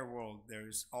entire world,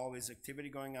 there's always activity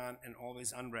going on and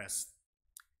always unrest.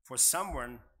 for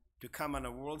someone to come on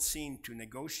a world scene to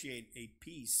negotiate a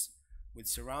peace with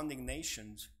surrounding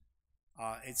nations,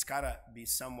 it's got to be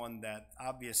someone that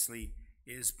obviously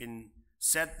has been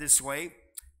set this way,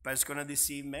 but it's going to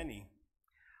deceive many.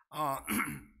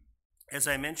 As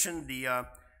I mentioned,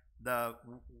 the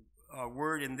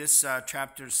word in this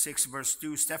chapter 6, verse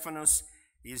 2, Stephanos,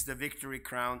 is the victory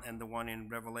crown, and the one in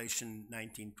Revelation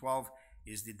 19:12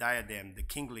 is the diadem, the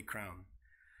kingly crown.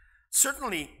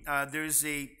 Certainly, there's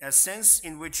a sense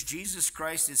in which Jesus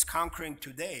Christ is conquering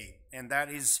today, and that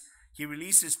is he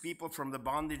releases people from the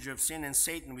bondage of sin and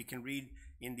Satan. We can read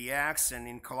in the Acts and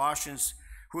in Colossians,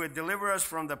 who had delivered us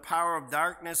from the power of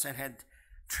darkness and had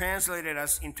translated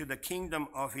us into the kingdom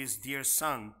of his dear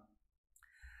Son.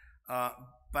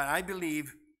 But I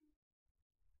believe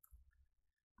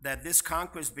that this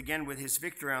conquest began with his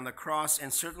victory on the cross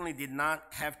and certainly did not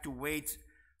have to wait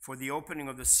for the opening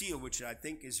of the seal, which I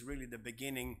think is really the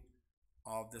beginning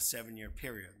of the 7-year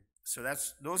period. So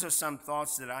those are some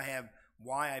thoughts that I have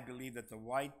why I believe that the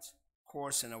white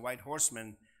horse and the white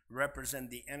horseman represent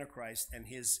the Antichrist and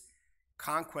his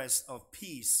conquest of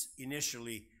peace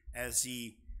initially as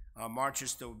he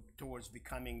marches towards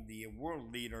becoming the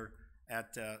world leader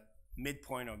at the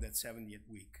midpoint of that 70th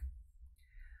week.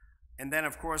 And then,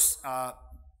 of course,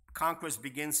 conquest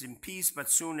begins in peace, but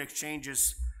soon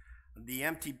exchanges the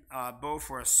empty bow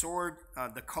for a sword.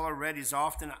 The color red is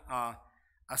often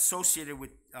associated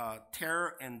with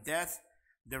terror and death.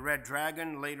 The red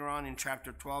dragon, later on in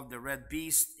chapter 12, the red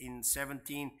beast in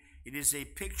 17, it is a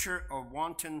picture of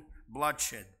wanton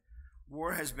bloodshed.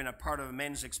 War has been a part of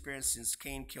man's experience since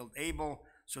Cain killed Abel,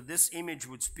 so this image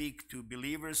would speak to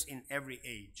believers in every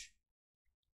age.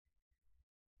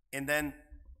 And then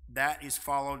that is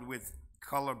followed with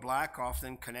color black,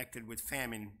 often connected with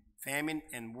famine. Famine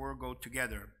and war go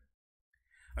together.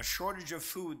 A shortage of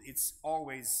food, it's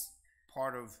always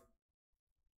part of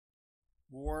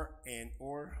war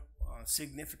or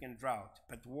significant drought.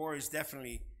 But war is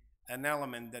definitely an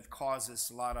element that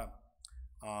causes a lot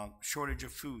of shortage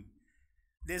of food.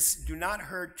 This do not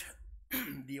hurt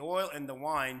the oil and the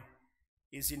wine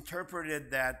is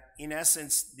interpreted that, in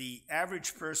essence, the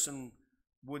average person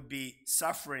would be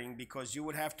suffering because you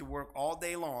would have to work all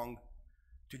day long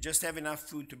to just have enough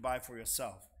food to buy for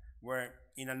yourself. Where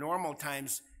in a normal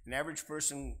times, an average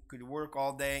person could work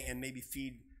all day and maybe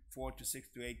feed 4 to 6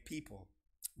 to 8 people.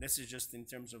 This is just in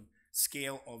terms of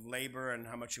scale of labor and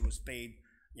how much it was paid,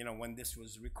 when this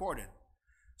was recorded.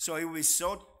 So it was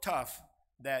so tough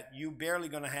that you barely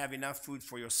going to have enough food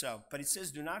for yourself. But it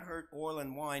says, do not hurt oil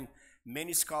and wine.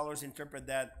 Many scholars interpret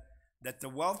that the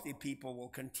wealthy people will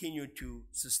continue to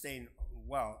sustain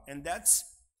well. And that's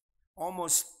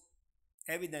almost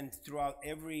evident throughout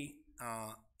every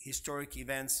historic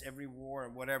events, every war, or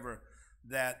whatever,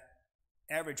 that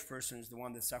average person is the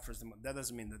one that suffers the most. That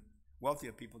doesn't mean that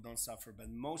wealthier people don't suffer, but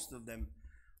most of them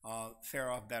fare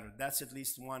off better. That's at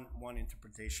least one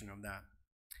interpretation of that.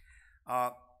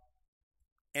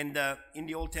 And in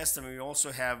the Old Testament, we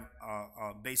also have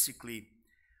basically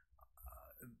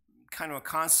kind of a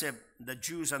concept that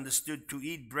Jews understood to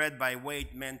eat bread by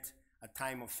weight meant a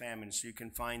time of famine. So you can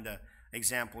find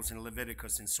examples in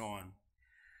Leviticus and so on.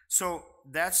 So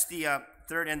that's the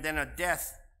third, and then a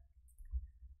death.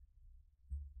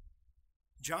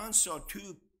 John saw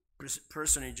two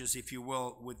personages, if you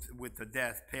will, with the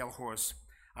death, pale horse.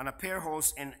 On a pale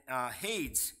horse, and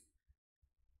Hades,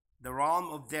 the realm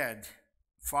of dead,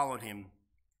 followed him.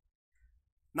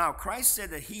 Now, Christ said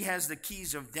that he has the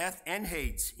keys of death and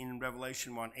Hades in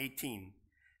Revelation 1:18,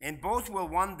 and both will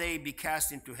one day be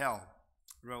cast into hell,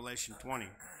 Revelation 20.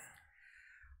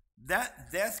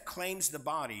 That death claims the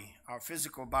body, our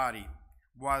physical body,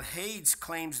 while Hades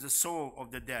claims the soul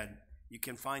of the dead. You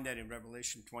can find that in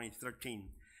Revelation 20:13.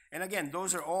 And again,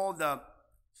 those are all the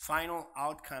final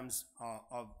outcomes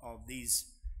of these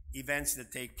events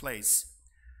that take place.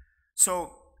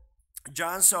 So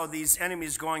John saw these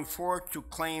enemies going forth to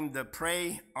claim the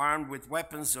prey, armed with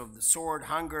weapons of the sword,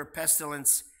 hunger,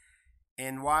 pestilence,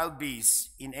 and wild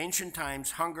beasts. In ancient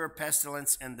times, hunger,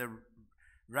 pestilence, and the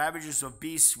ravages of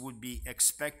beasts would be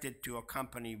expected to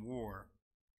accompany war.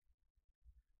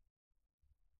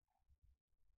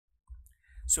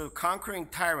 So conquering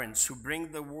tyrants who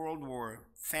bring the world war,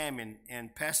 famine,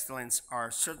 and pestilence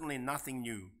are certainly nothing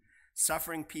new.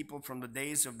 Suffering people from the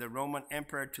days of the Roman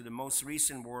Emperor to the most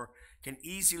recent war can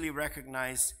easily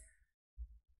recognize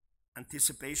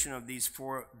anticipation of these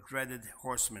four dreaded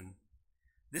horsemen.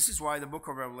 This is why the book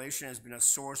of Revelation has been a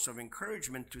source of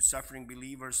encouragement to suffering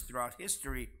believers throughout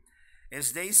history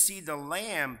as they see the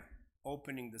Lamb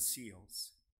opening the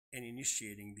seals and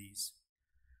initiating these.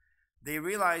 They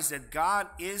realize that God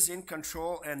is in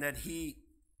control and that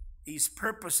His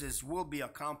purposes will be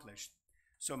accomplished.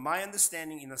 So my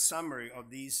understanding in a summary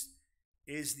of these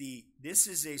is this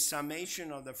is a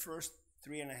summation of the first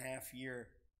 3.5-year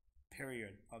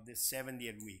period of this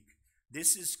 70th week.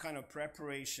 This is kind of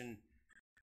preparation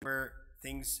where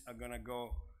things are going to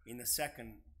go in the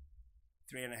second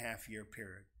 3.5-year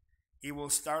period. It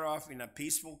will start off in a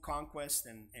peaceful conquest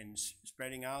and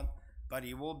spreading out, but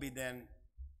it will be then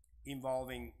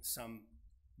involving some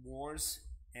wars,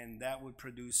 and that would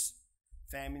produce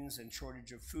famines and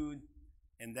shortage of food,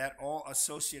 and that all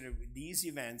associated with these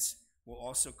events will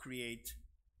also create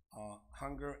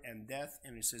hunger and death,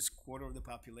 and it says 1/4 of the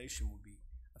population will be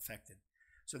affected.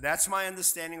 So that's my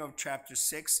understanding of chapter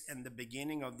 6 and the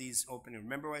beginning of these opening.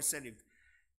 Remember what I said, if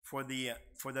for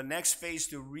the next phase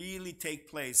to really take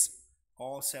place,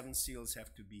 all 7 seals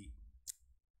have to be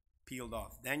peeled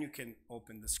off. Then you can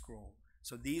open the scroll.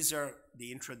 So these are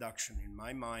the introduction in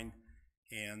my mind,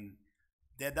 and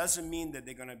that doesn't mean that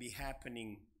they're going to be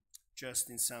happening just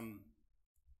in some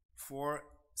 4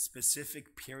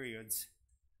 specific periods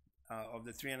of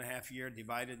the 3.5-year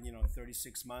divided,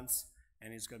 36 months,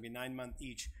 and it's going to be 9 months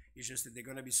each. It's just that they're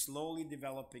going to be slowly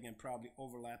developing and probably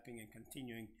overlapping and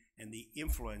continuing, and the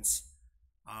influence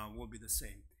will be the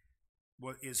same.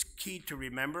 What is key to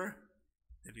remember,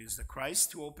 that it is the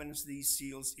Christ who opens these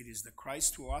seals. It is the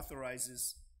Christ who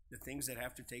authorizes the things that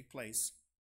have to take place.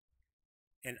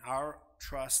 And our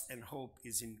trust and hope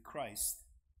is in Christ,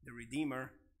 the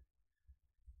Redeemer.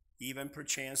 Even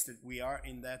perchance that we are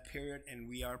in that period and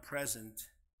we are present,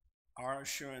 our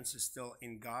assurance is still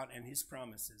in God and His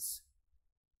promises.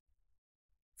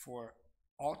 For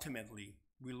ultimately,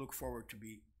 we look forward to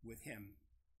be with Him.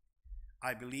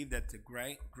 I believe that the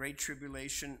great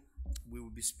tribulation we will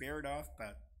be spared of,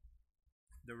 but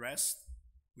the rest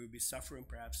we will be suffering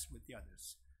perhaps with the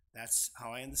others. That's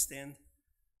how I understand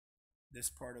this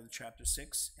part of the chapter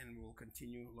 6, and we'll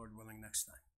continue, Lord willing, next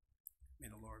time. May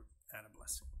the Lord add a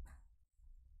blessing.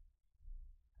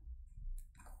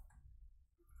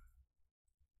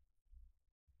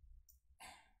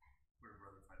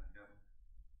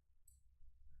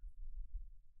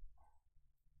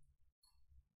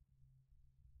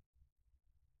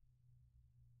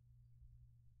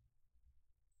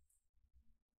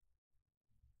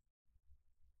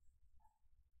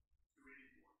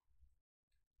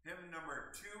 Hymn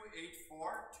number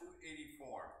 284,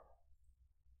 284.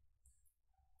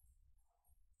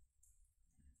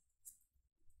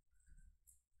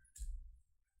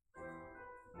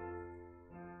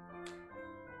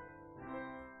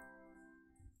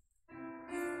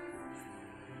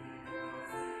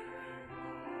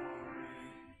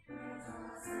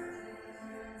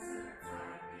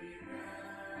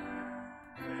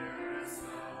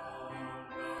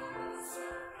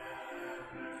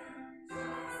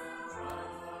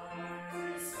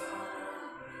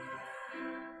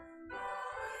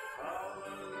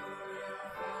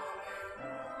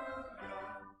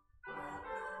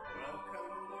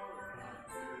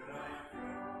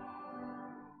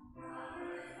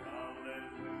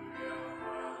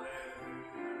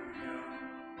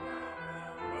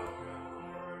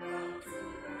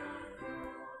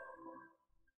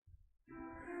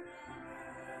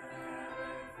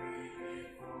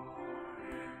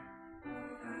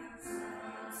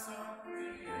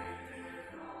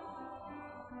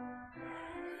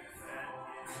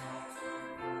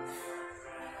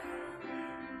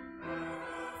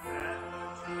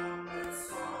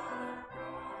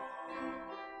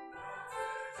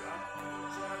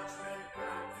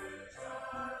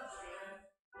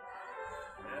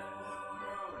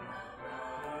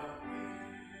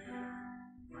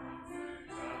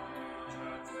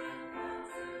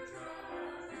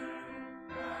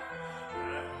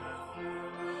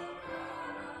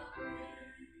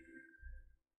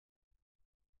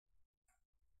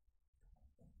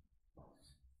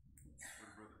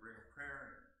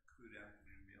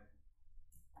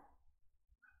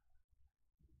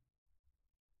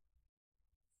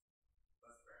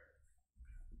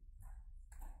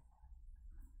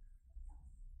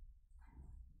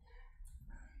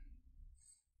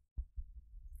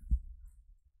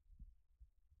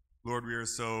 Lord, we are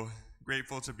so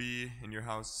grateful to be in your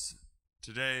house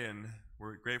today, and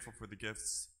we're grateful for the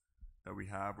gifts that we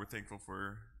have. We're thankful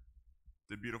for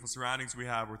the beautiful surroundings we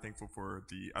have. We're thankful for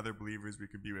the other believers we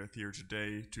could be with here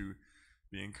today to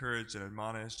be encouraged and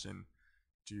admonished and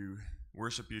to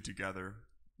worship you together.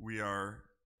 We are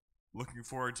looking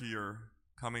forward to your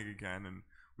coming again, and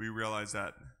we realize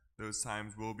that those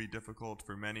times will be difficult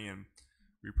for many, and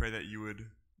we pray that you would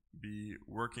be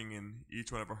working in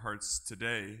each one of our hearts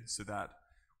today so that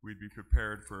we'd be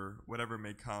prepared for whatever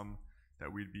may come,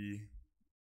 that we'd be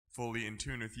fully in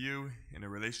tune with you, in a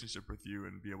relationship with you,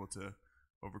 and be able to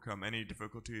overcome any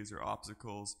difficulties or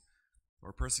obstacles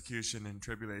or persecution and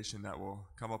tribulation that will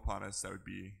come upon us, that would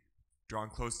be drawn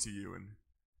close to you, and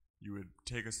you would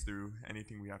take us through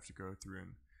anything we have to go through.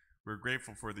 And we're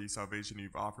grateful for the salvation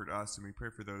you've offered us, and we pray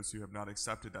for those who have not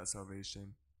accepted that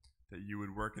salvation, that you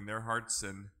would work in their hearts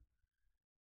and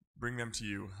bring them to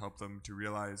you, help them to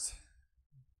realize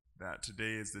that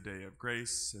today is the day of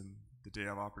grace and the day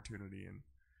of opportunity, and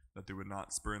that they would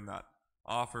not spurn that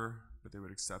offer, but they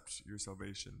would accept your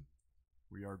salvation.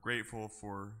 We are grateful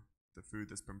for the food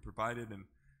that's been provided, and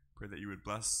pray that you would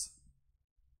bless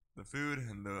the food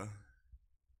and the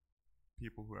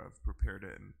people who have prepared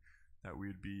it, and that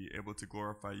we'd be able to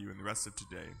glorify you in the rest of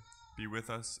today. Be with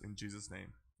us in Jesus'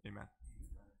 name. Amen.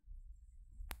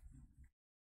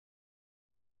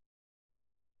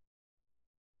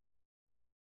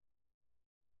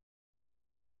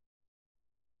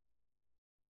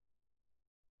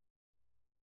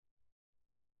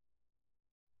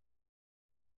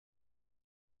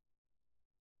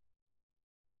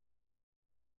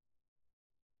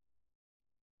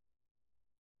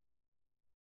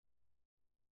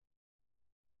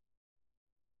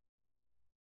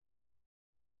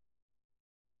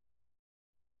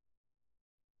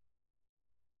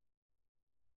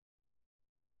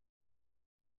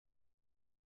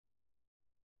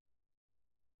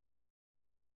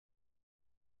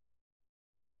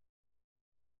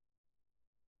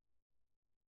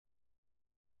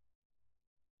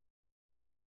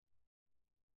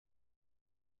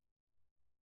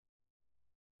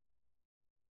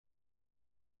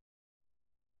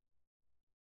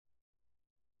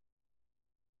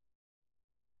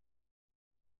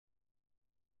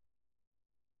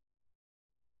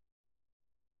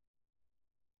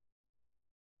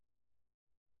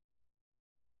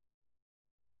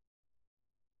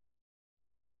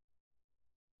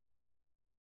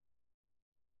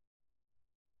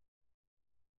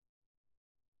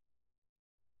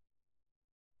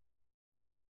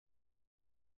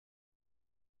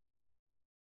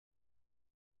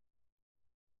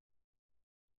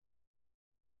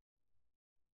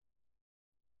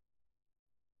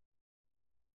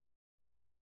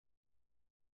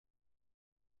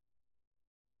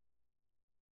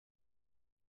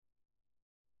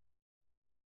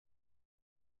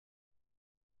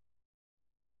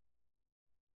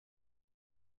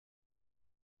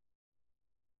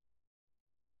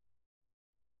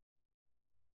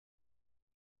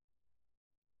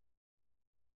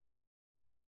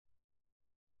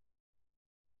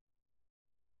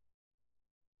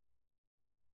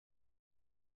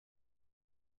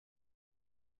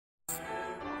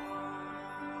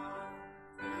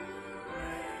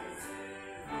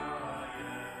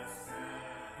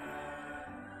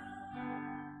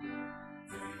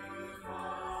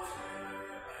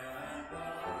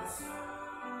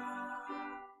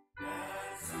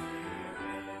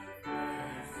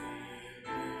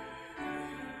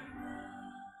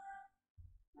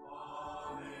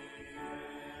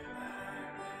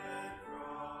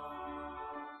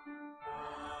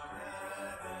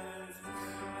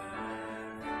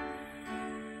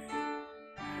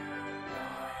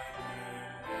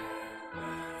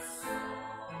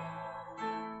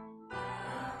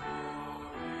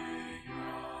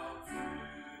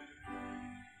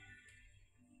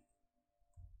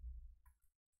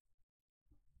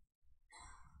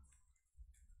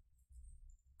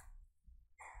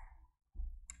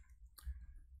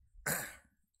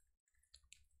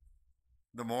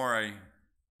 The more I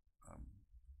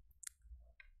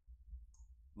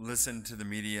listen to the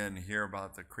media and hear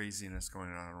about the craziness going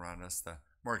on around us, the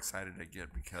more excited I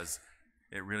get, because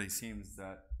it really seems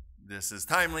that this is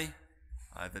timely,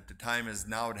 that the time is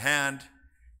now at hand,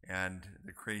 and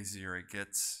the crazier it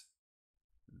gets,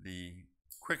 the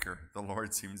quicker the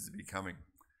Lord seems to be coming.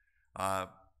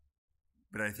 But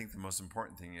I think the most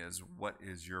important thing is, what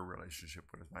is your relationship?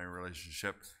 What is my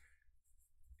relationship?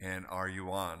 And are you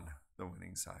on the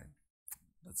winning side?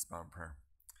 Let's bow in prayer.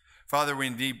 Father, we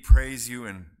indeed praise you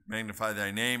and magnify thy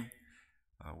name.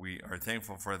 We are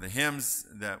thankful for the hymns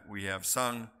that we have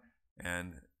sung,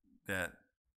 and that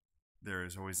there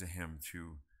is always a hymn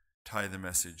to tie the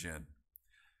message in.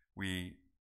 We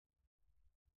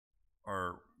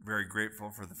are very grateful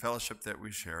for the fellowship that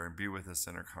we share, and be with us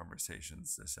in our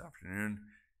conversations this afternoon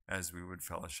as we would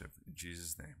fellowship. In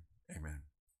Jesus' name, amen.